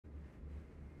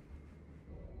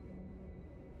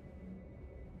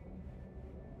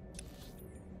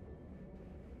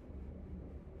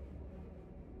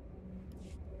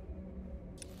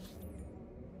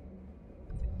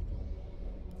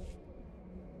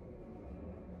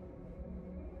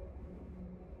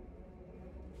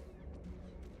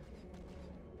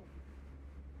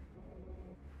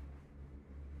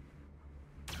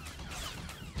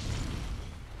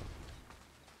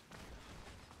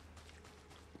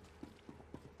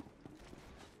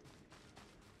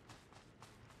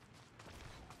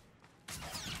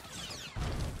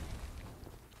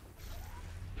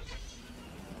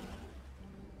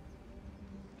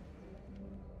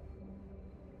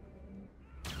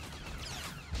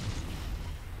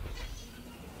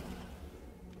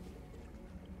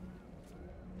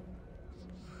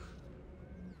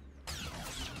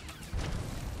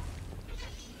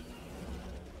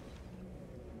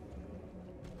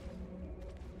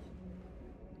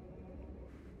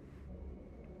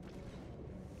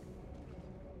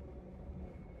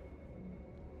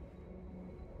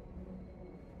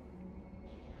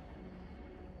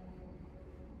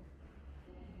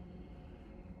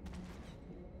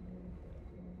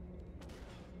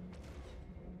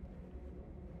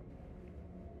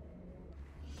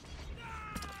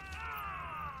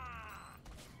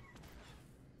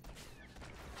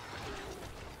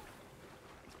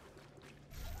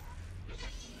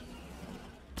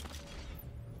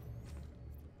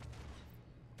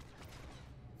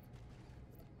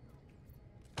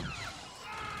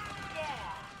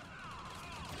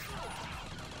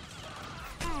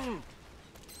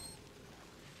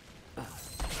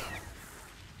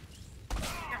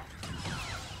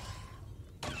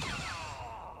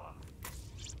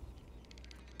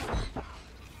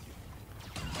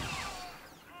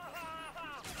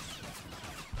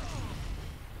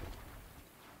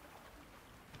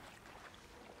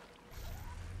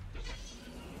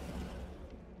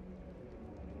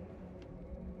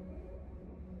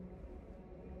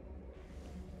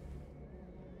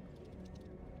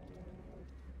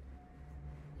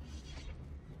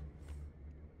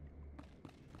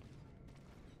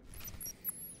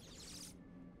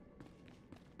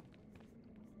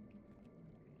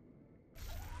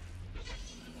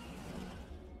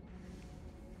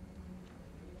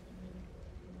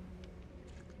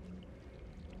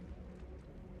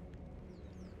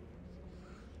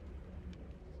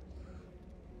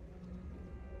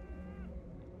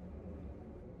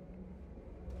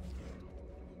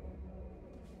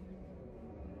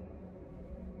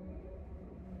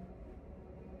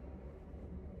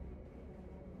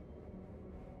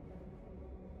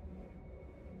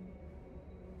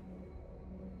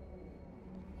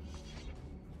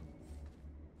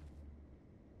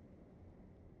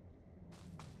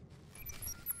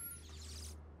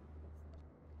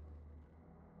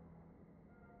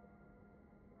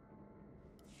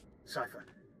Cypher,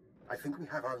 I think we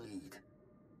have our lead.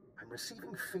 I'm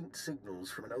receiving faint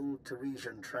signals from an old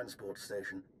Tarisian transport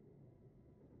station.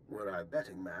 Were I a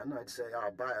betting man, I'd say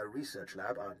our bio-research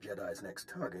lab, our Jedi's next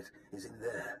target, is in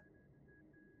there.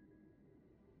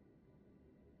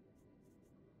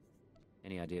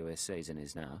 Any idea where Sazin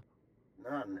is now?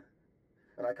 None.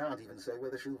 And I can't even say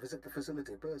whether she'll visit the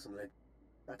facility personally.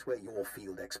 That's where your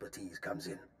field expertise comes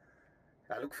in.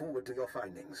 I look forward to your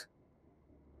findings.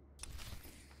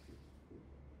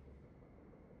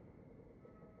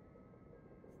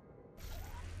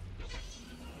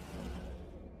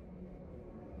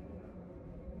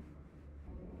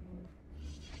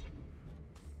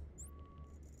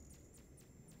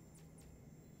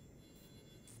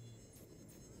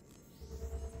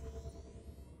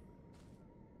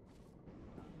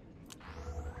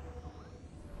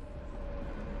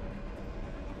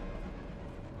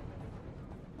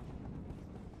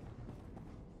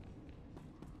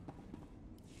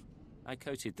 I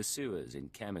coated the sewers in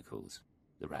chemicals.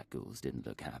 The rat ghouls didn't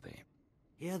look happy.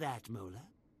 Hear that, Mola?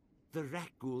 The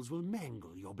rat ghouls will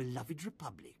mangle your beloved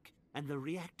Republic, and the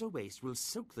reactor waste will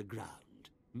soak the ground,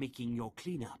 making your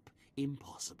cleanup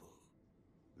impossible.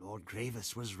 Lord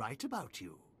Gravis was right about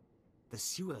you. The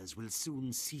sewers will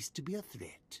soon cease to be a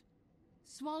threat.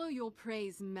 Swallow your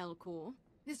praise, Melkor.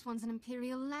 This one's an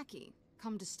Imperial lackey,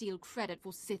 come to steal credit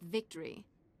for Sith victory.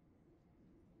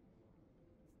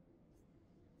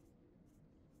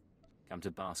 Come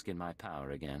to bask in my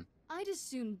power again. I'd as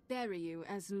soon bury you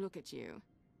as look at you.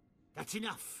 That's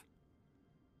enough!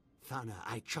 Thana,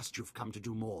 I trust you've come to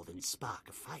do more than spark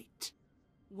a fight.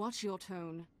 Watch your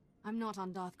tone. I'm not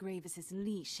on Darth Gravis's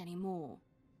leash anymore.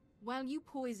 While you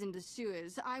poisoned the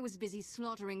sewers, I was busy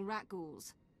slaughtering rat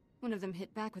ghouls. One of them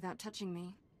hit back without touching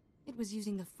me. It was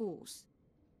using the Force.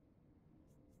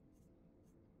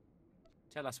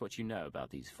 Tell us what you know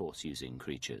about these Force-using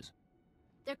creatures.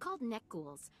 They're called neck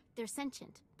ghouls. They're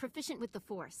sentient, proficient with the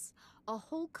Force. A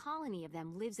whole colony of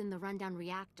them lives in the rundown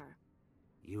reactor.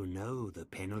 You know the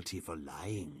penalty for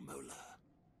lying, Mola.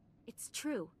 It's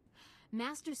true.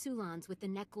 Master Sulan's with the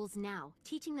neck ghouls now,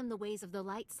 teaching them the ways of the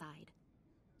light side.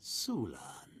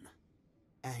 Sulan.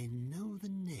 I know the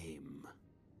name.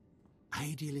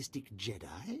 Idealistic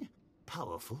Jedi?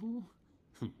 Powerful?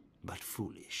 But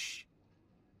foolish.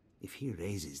 If he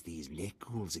raises these neck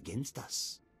ghouls against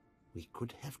us, we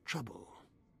could have trouble.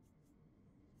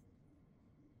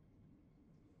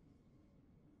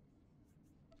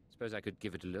 Suppose I could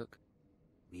give it a look?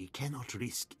 We cannot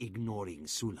risk ignoring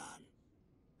Sulan.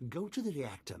 Go to the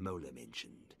reactor Mola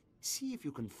mentioned. See if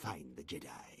you can find the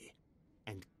Jedi.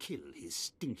 And kill his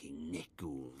stinking neck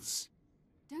ghouls.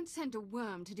 Don't send a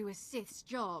worm to do a Sith's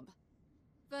job.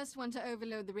 First one to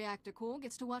overload the reactor core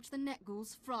gets to watch the neck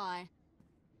ghouls fry.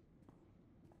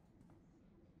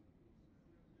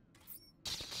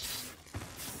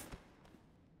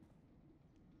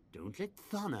 Don't let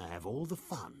Thana have all the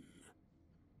fun.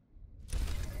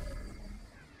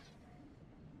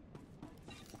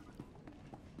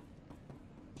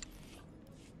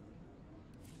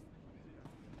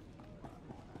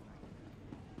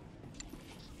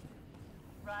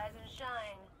 Rise and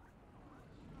shine.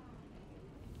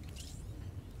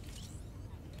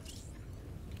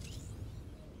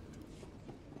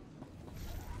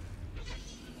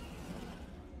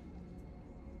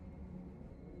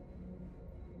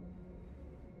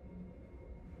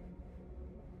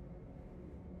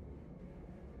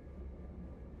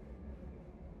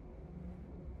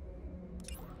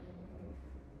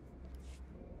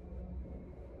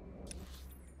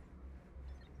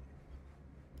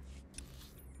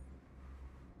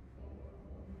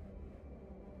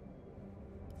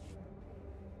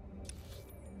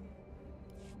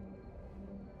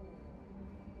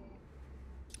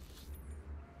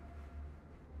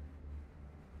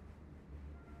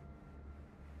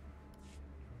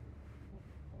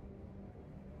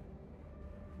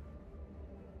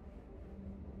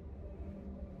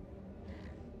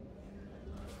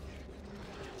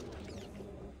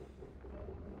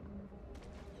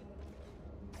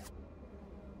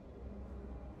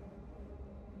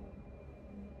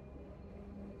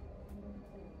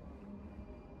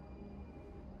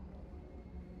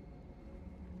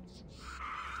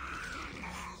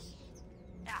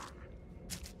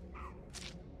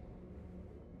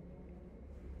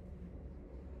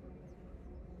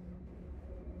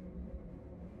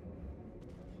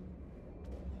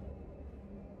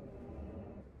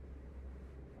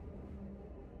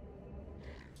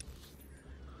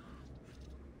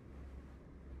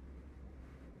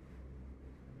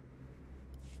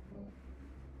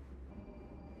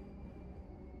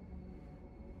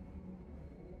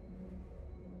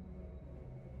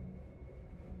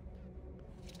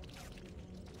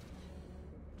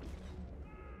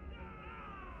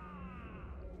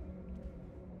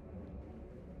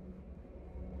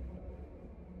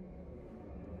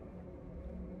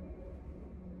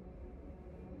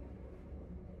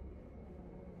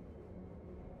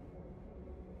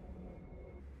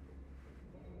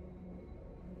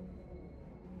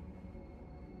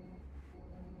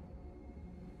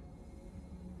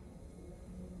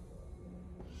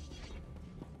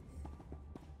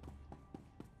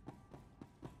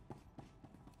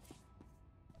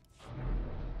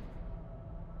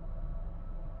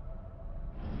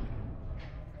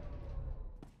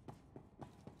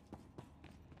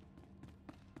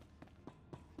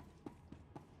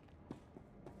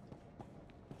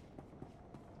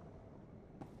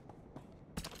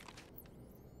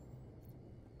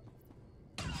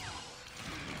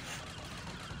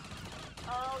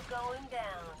 All going down.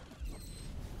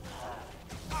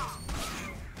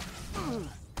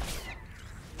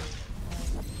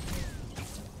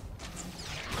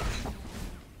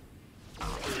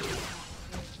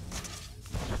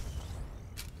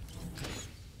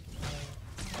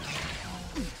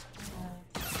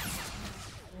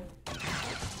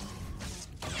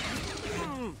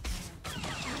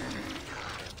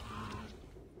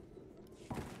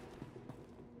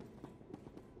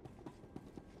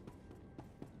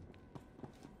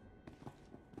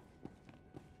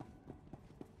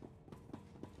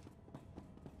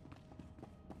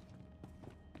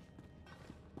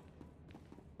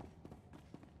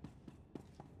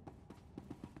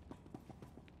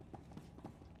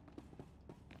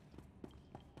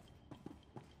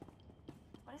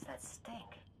 What is that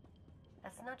stink?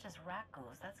 That's not just rat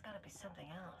ghouls, that's gotta be something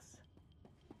else.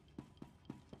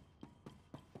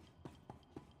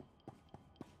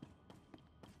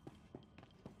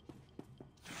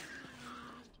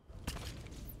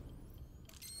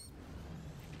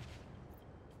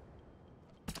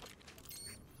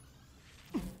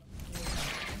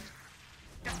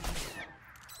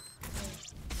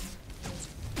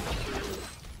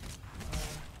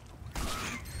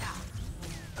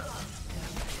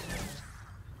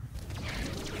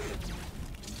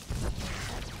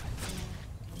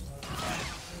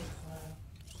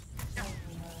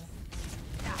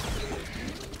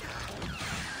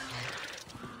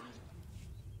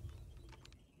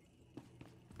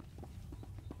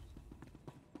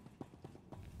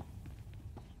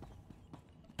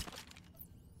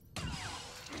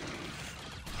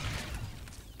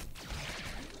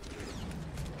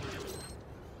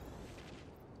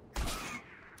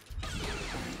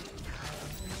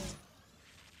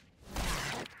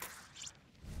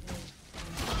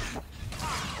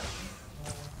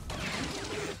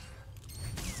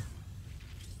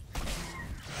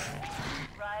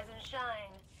 Rise and shine.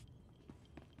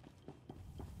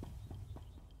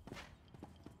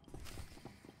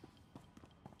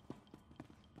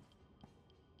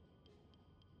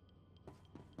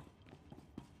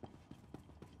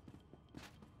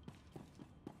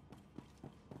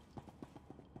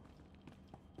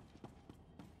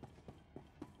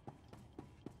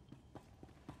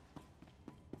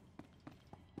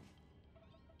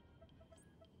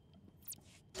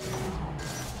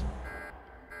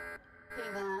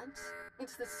 Hear that?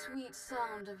 It's the sweet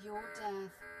sound of your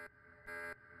death.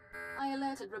 I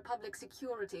alerted Republic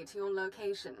security to your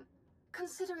location.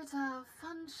 Consider it a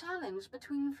fun challenge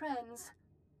between friends.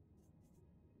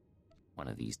 One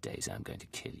of these days I'm going to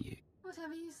kill you.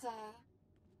 Whatever you say.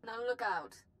 Now look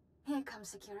out. Here comes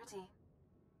security.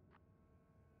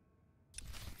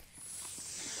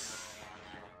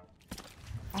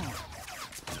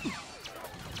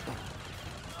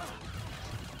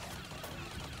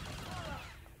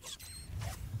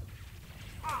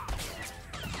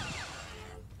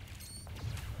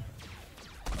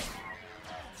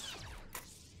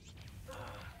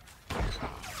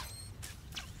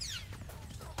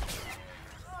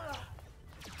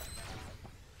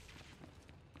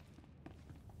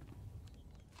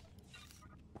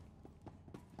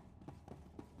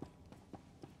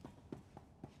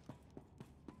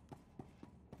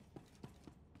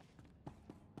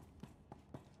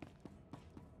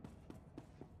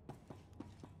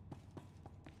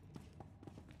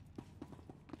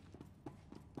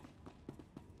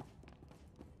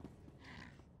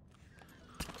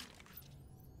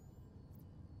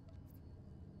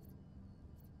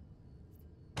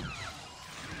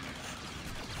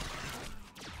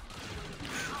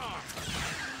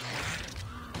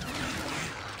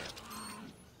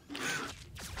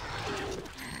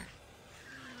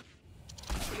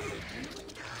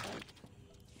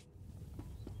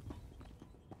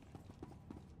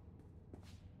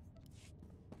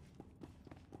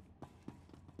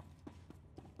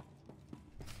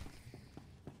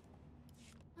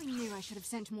 I knew I should have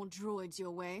sent more droids your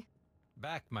way.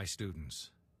 Back, my students.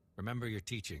 Remember your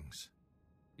teachings.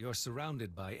 You're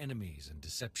surrounded by enemies and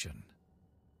deception.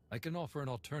 I can offer an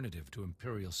alternative to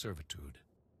Imperial servitude.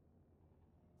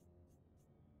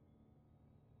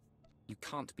 You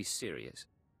can't be serious.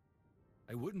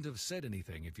 I wouldn't have said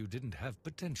anything if you didn't have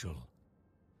potential.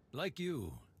 Like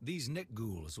you, these neck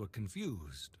ghouls were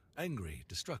confused, angry,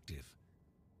 destructive.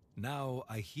 Now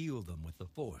I heal them with the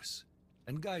Force,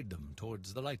 and guide them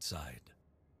towards the light side.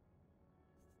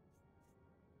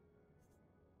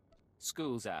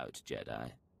 School's out,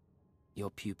 Jedi. Your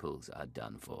pupils are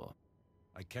done for.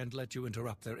 I can't let you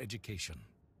interrupt their education.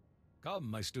 Come,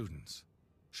 my students.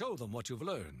 Show them what you've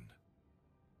learned.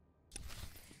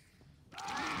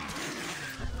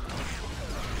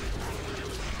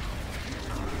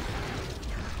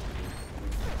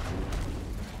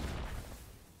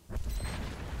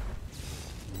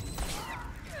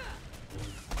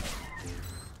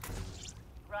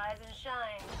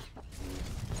 shine.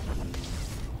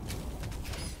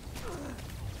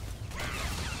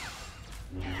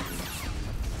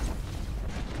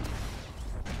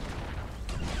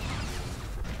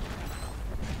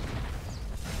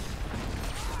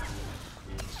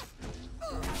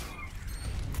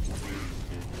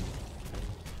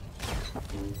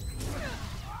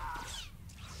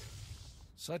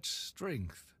 Such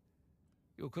strength.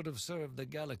 You could have served the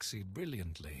galaxy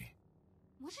brilliantly.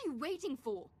 What are you waiting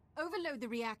for? Overload the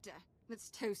reactor. Let's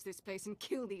toast this place and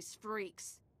kill these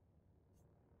freaks.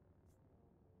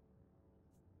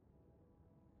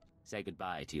 Say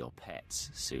goodbye to your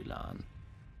pets, Sulan.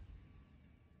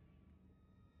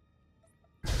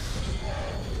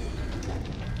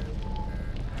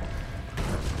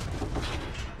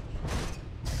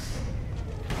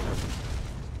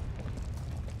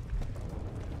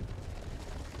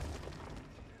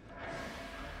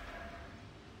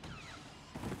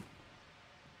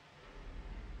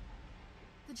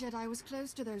 The Jedi was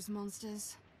close to those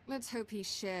monsters. Let's hope he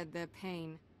shared their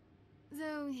pain.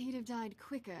 Though he'd have died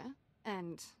quicker,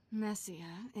 and messier,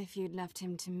 if you'd left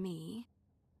him to me.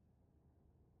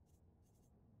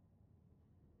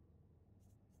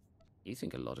 You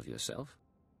think a lot of yourself?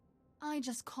 I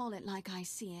just call it like I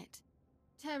see it.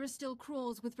 Terror still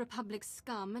crawls with Republic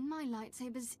scum, and my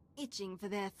lightsaber's itching for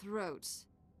their throats.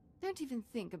 Don't even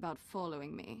think about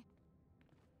following me.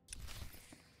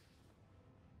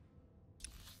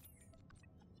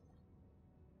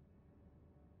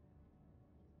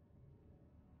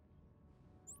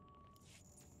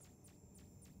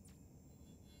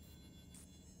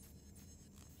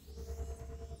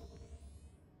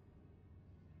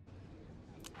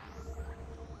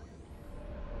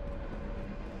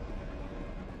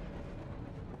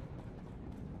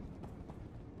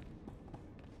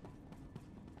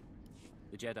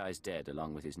 The Jedi's dead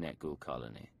along with his Netgul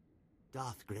colony.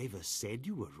 Darth Graver said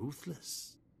you were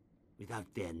ruthless.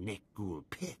 Without their Netgul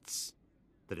pets,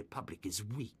 the Republic is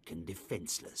weak and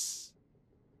defenseless.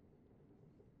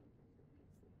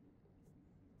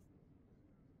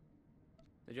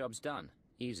 The job's done.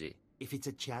 Easy. If it's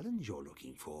a challenge you're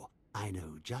looking for, I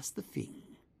know just the thing.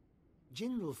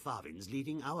 General Farvin's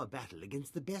leading our battle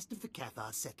against the best of the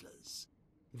Cathar settlers.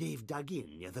 They've dug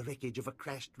in near the wreckage of a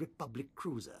crashed Republic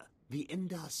cruiser, the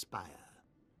Endar Spire.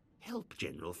 Help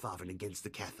General Farvin against the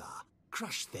Cathar,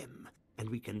 crush them, and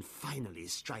we can finally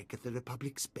strike at the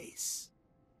Republic's base.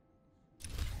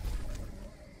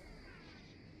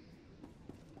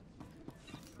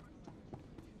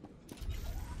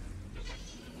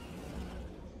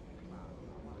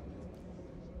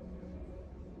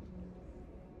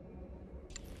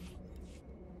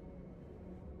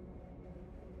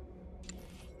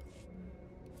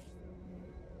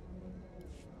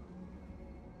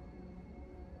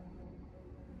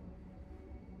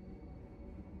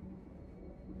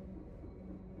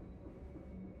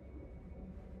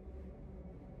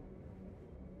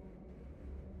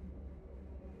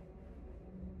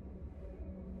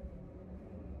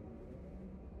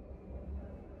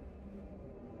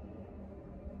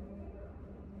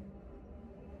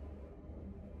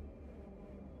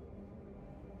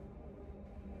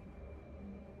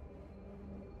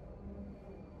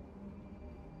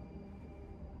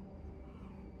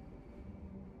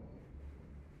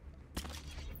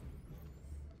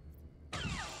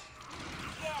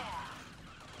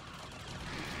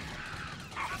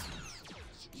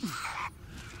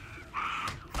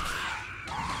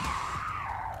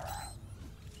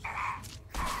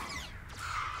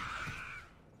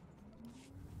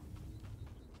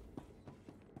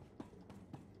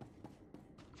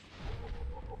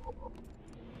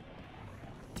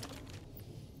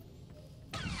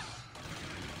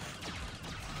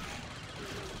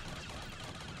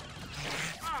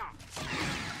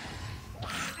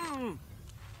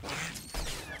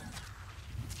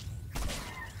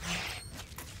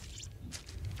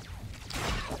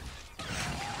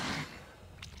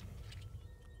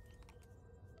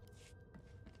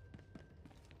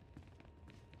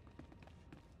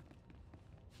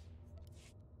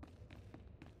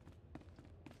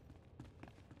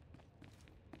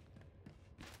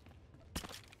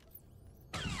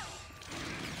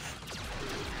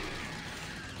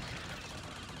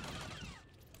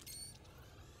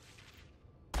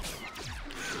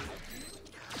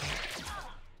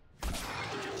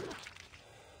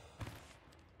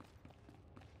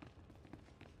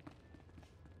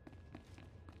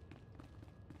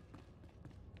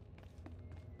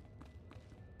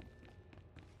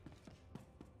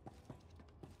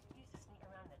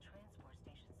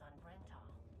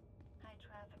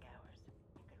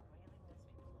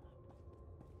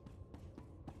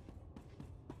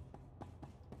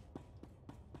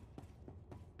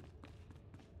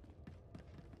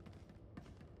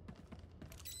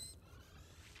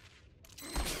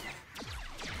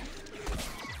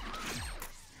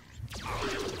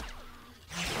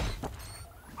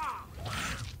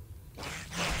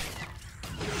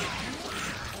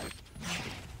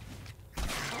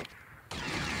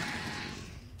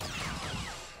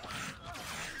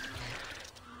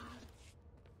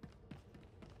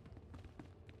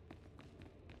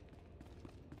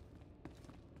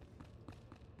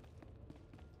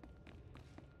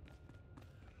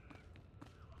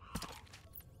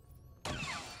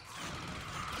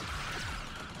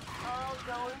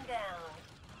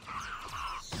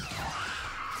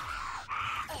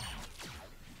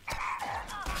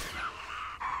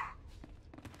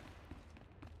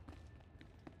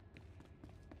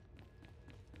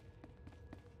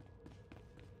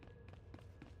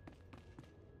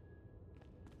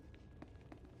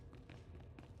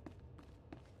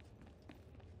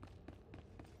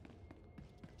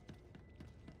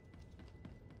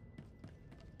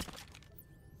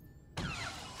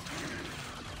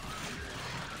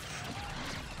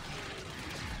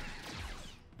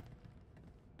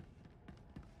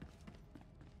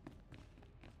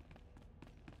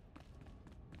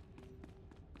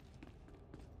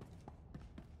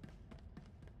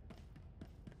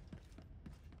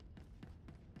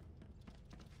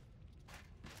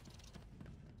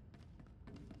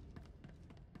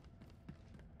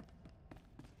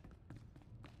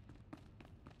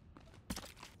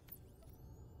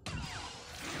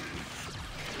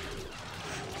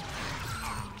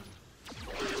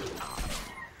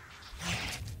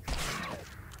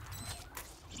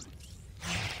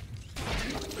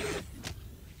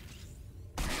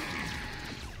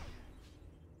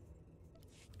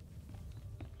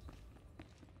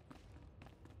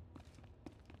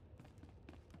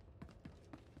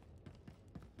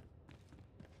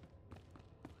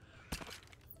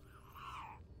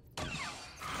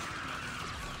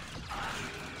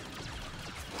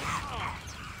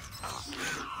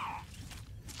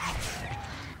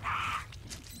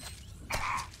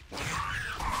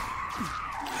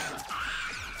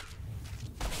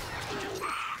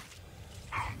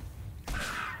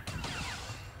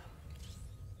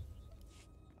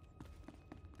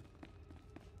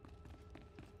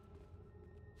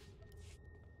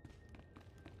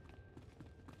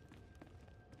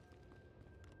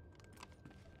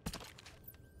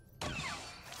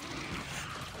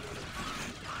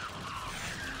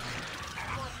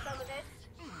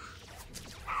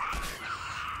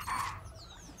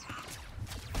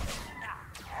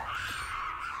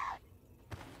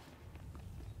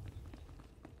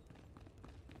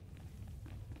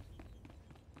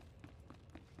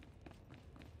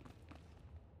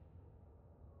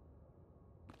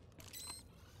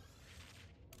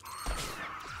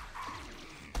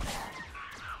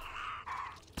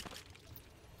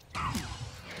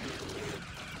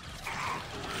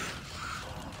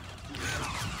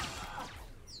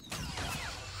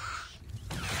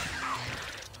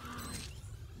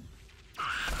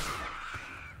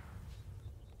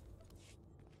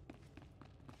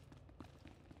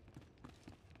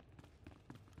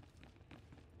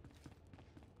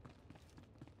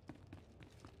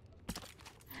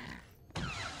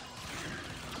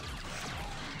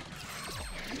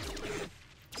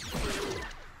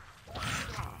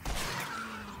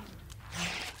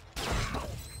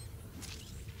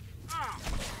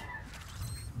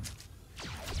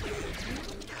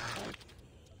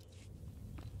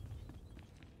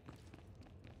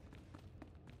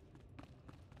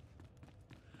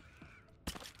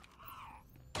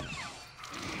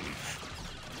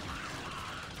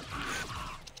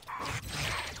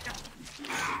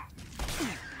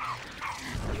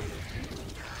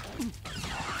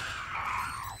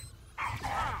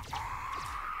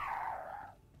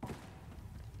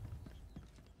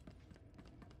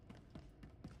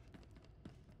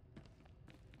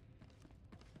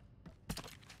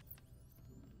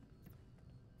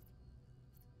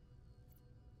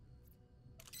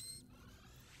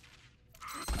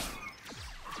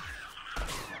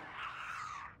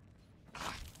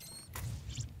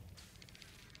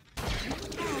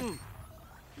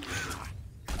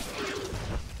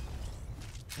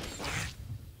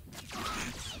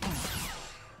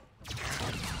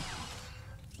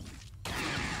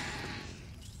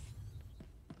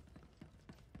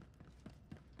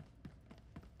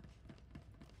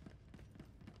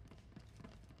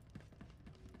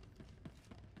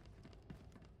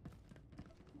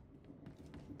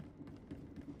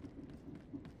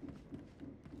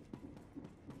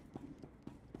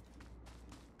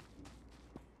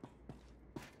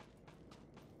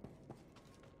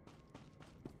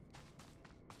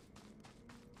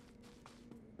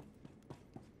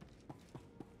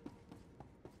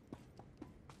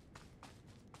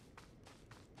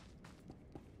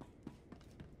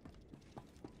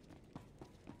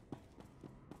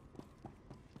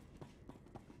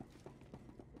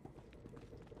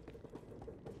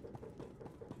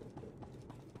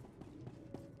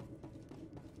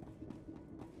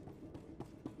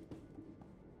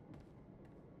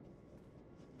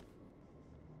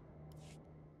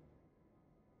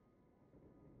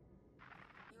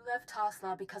 left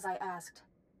Tasla because I asked.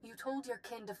 You told your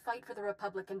kin to fight for the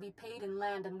Republic and be paid in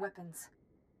land and weapons.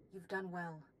 You've done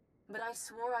well. But I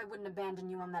swore I wouldn't abandon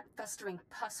you on that festering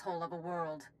pus hole of a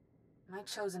world. My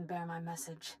chosen bear my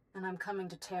message, and I'm coming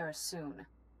to Taris soon.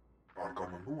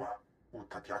 Barganunua,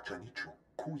 utatiacha nichu,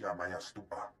 kuya maya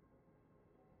stupa.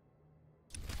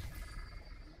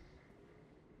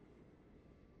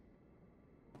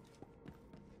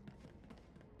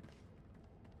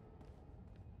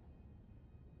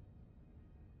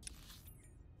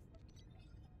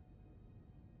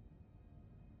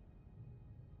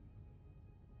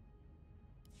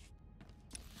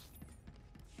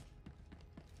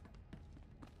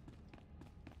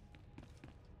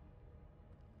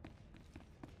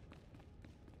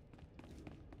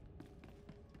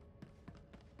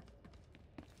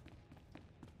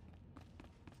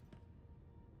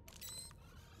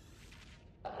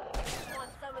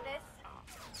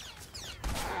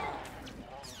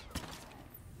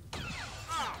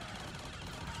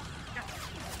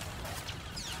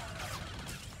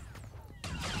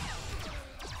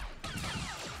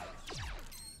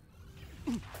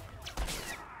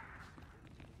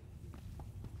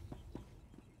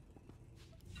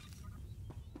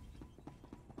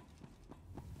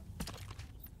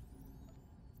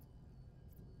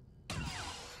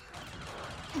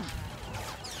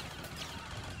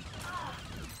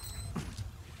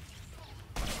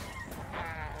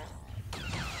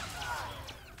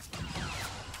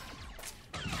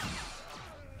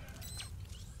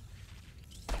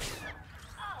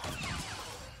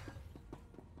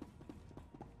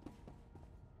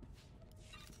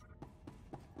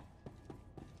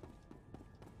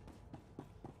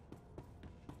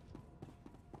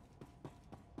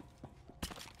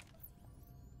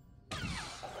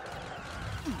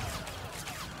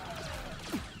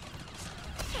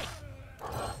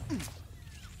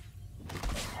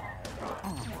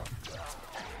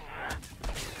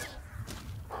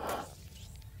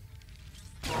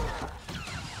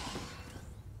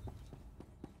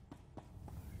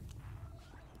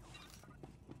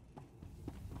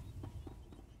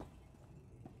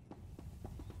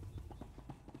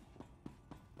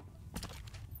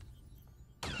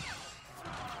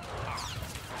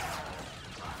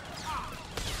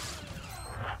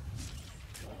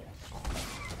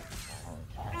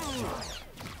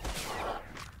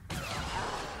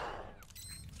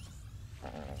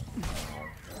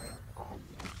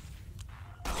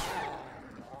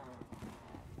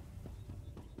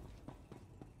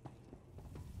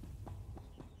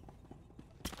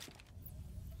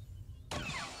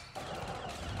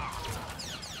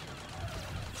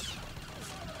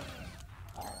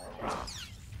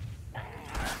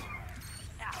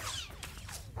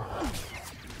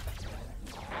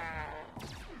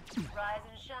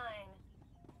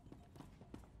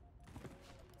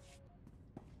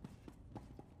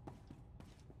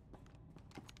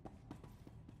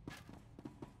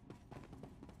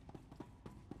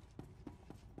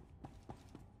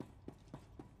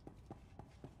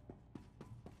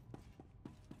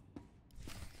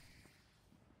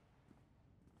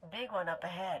 Big one up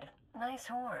ahead. Nice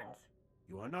horns.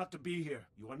 You are not to be here.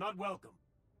 You are not welcome.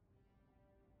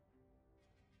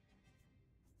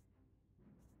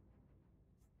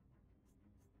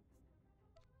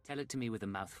 Tell it to me with a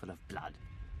mouthful of blood.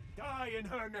 Die in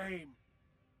her name!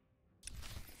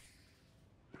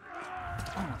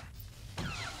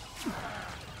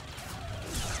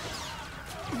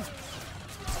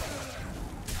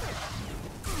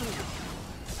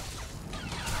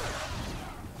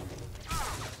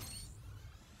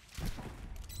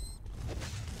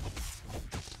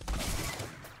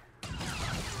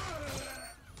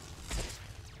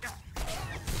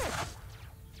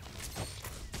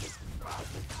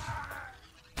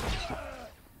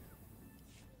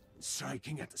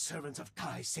 Striking at the servants of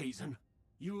Kai Sazon,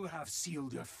 you have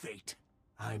sealed your fate.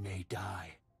 I may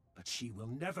die, but she will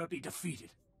never be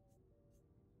defeated.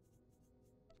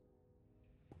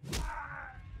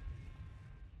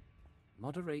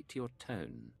 Moderate your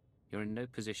tone. You're in no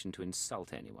position to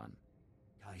insult anyone.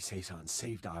 Kai Sazon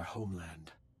saved our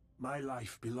homeland. My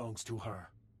life belongs to her.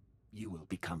 You will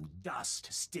become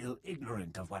dust, still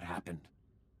ignorant of what happened.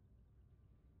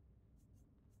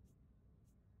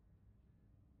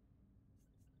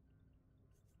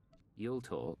 You'll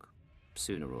talk,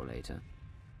 sooner or later.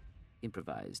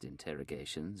 Improvised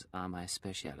interrogations are my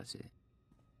speciality.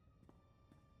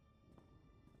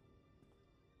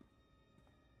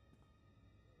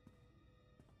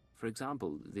 For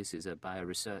example, this is a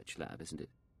bioresearch lab, isn't it?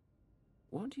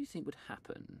 What do you think would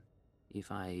happen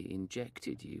if I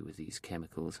injected you with these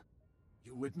chemicals?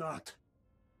 You would not.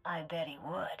 I bet he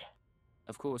would.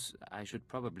 Of course, I should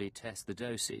probably test the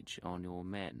dosage on your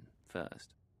men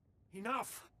first.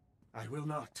 Enough! I will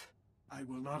not. I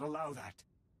will not allow that.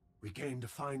 We came to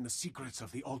find the secrets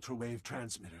of the ultra-wave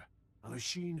transmitter, a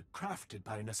machine crafted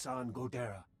by Nassan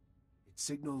Godera. Its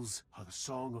signals are the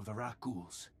song of the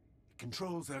Rakghouls. It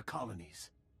controls their colonies.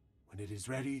 When it is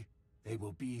ready, they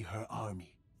will be her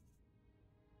army.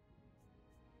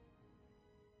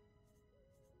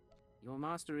 Your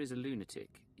master is a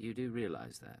lunatic. You do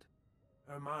realize that.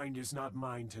 Her mind is not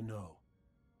mine to know.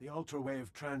 The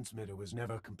ultra-wave transmitter was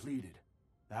never completed.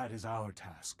 That is our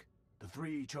task. The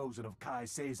three chosen of Kai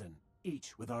Sazin,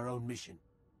 each with our own mission.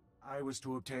 I was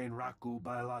to obtain Rakghoul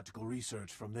biological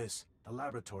research from this, the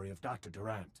laboratory of Dr.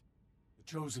 Durant. The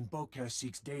chosen Bokeh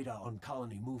seeks data on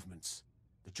colony movements.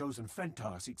 The chosen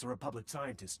Fentar seeks a Republic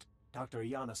scientist, Dr.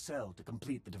 Iana Sel, to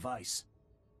complete the device.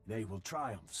 They will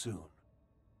triumph soon.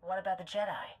 What about the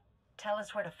Jedi? Tell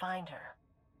us where to find her.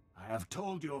 I have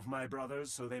told you of my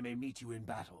brothers so they may meet you in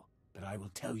battle, but I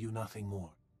will tell you nothing more.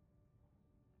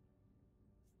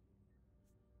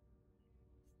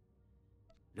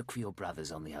 Look for your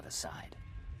brothers on the other side.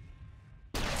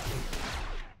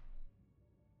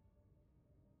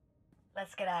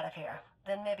 Let's get out of here.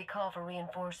 Then maybe call for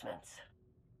reinforcements.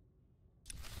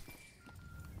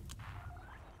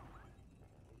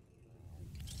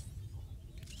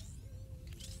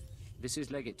 This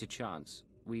is Legate to Chance.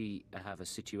 We have a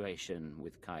situation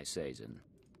with Kai Sazin.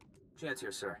 Chance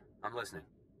here, sir. I'm listening.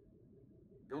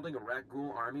 Building a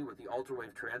Rakghoul army with the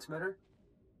ultra-wave transmitter?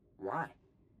 Why?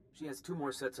 She has 2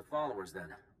 more sets of followers then.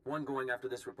 One going after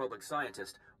this Republic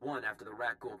scientist, one after the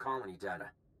Rakghoul colony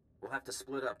data. We'll have to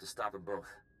split up to stop them both.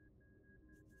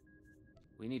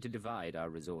 We need to divide our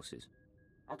resources.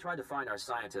 I'll try to find our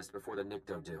scientists before the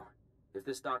Nikto do. If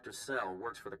this Dr. Sel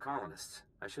works for the colonists,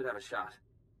 I should have a shot.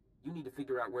 You need to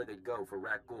figure out where they'd go for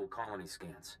Rakghoul colony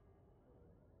scans.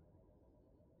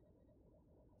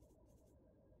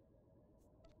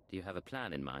 Do you have a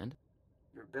plan in mind?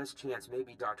 Your best chance may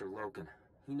be Dr. Loken.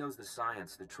 He knows the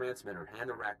science, the transmitter, and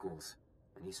the Rakghouls,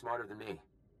 and he's smarter than me.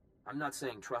 I'm not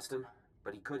saying trust him,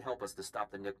 but he could help us to stop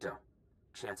the Nikto.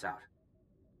 Chance out.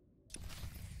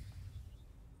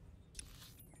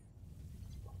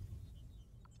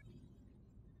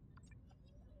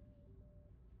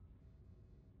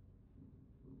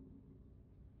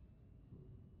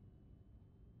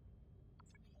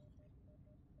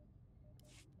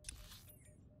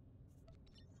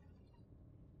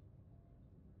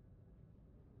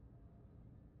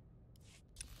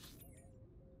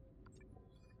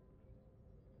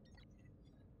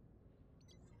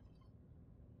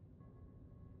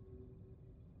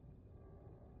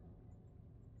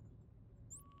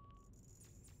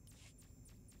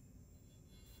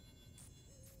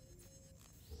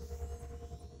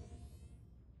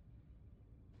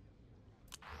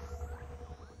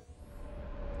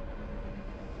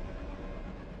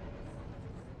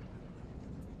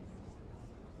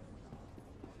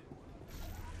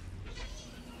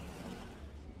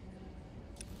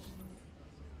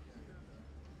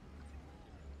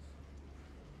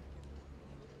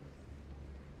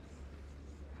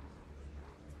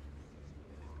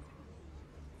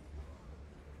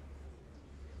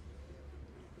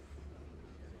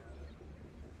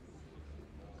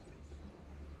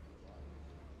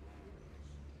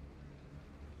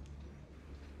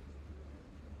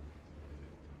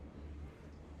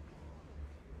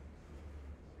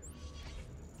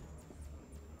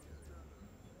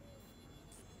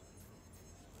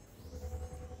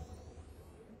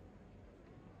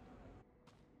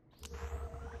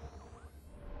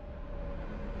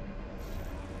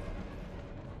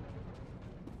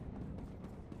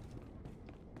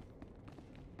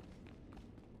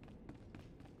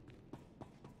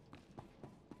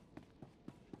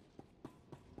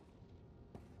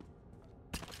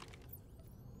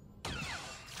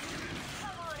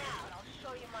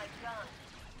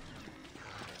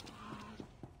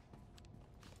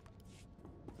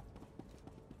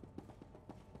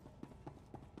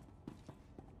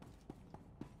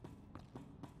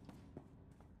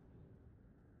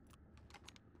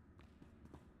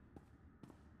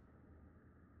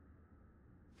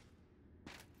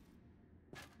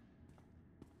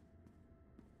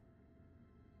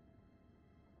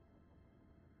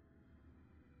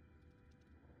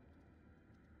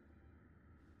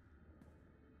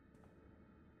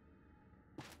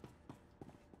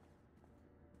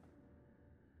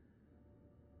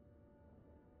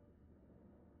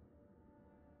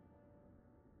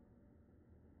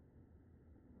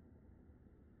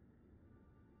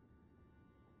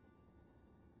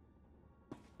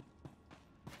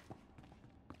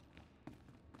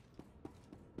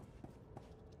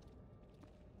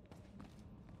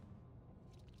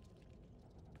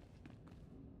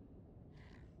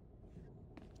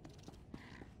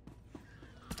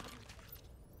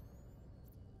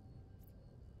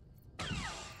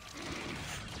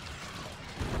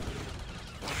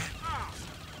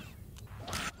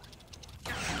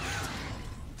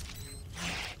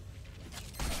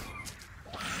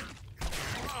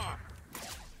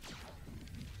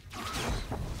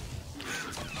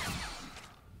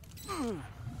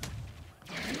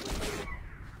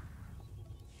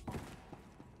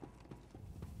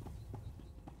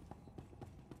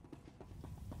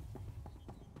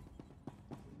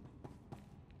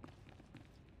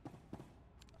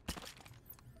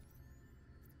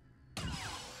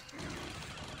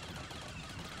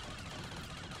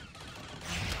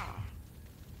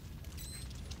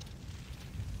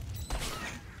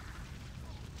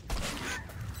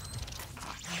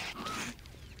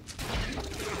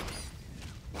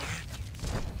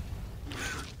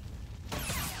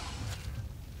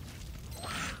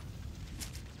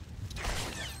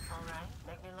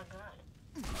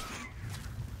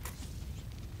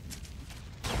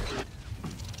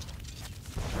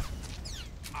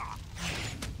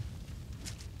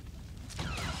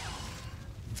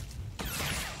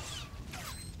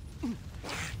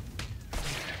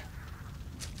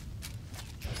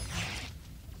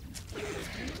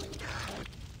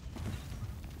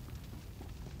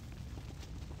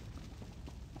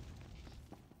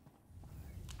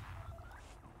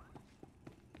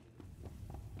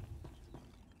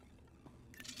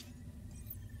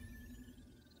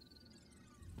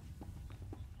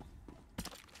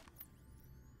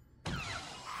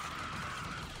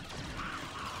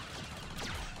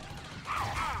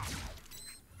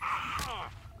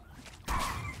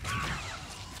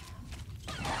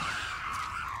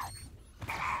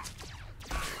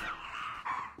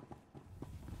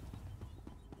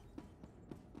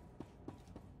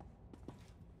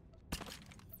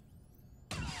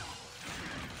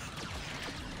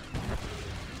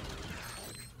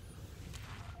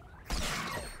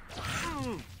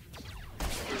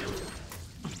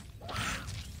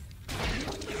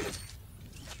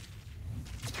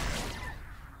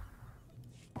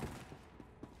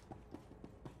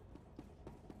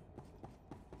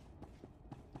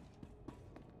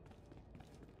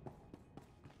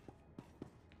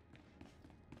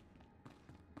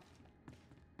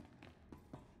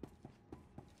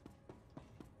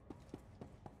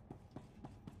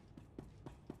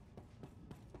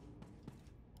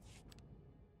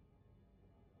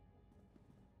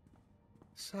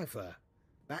 Cypher,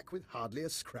 back with hardly a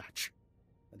scratch.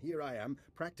 And here I am,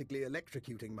 practically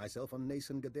electrocuting myself on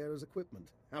Nason Gadera's equipment.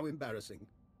 How embarrassing.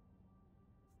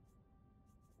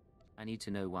 I need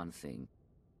to know one thing.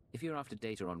 If you're after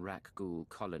data on Rakghoul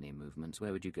colony movements,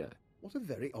 where would you go? What a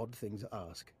very odd thing to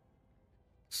ask.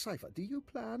 Cypher, do you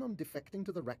plan on defecting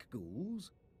to the Rakghouls?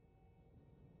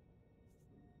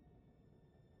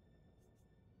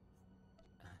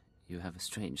 You have a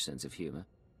strange sense of humor.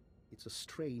 It's a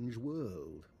strange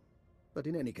world. But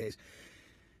in any case,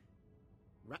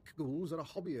 Rakghouls are a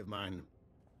hobby of mine.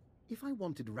 If I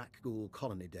wanted Rakghoul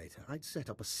colony data, I'd set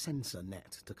up a sensor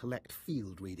net to collect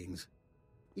field readings.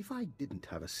 If I didn't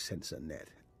have a sensor net,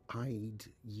 I'd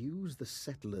use the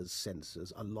settlers'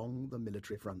 sensors along the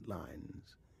military front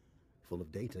lines. Full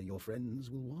of data your friends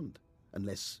will want,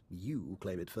 unless you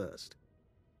claim it first.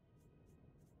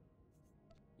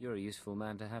 You're a useful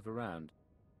man to have around.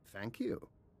 Thank you.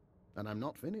 And I'm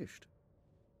not finished.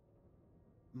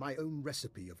 My own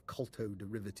recipe of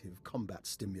colto-derivative combat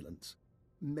stimulants.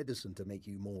 Medicine to make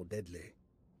you more deadly.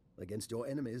 Against your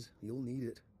enemies, you'll need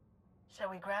it. Shall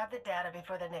we grab the data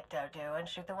before the Nikto do and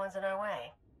shoot the ones in our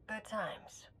way? Good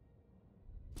times.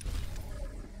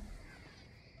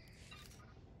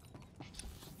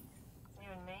 You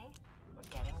and me? We're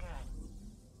getting good.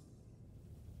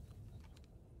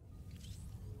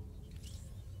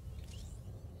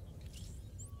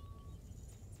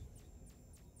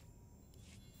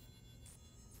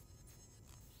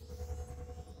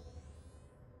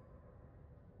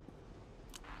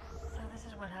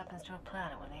 What happens to a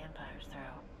planet when the Empire's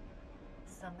through?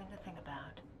 Something to think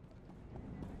about.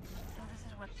 So this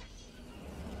is what...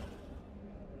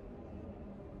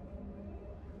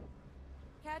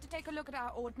 Care to take a look at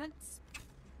our ordnance?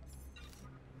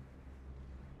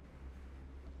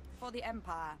 For the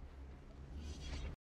Empire.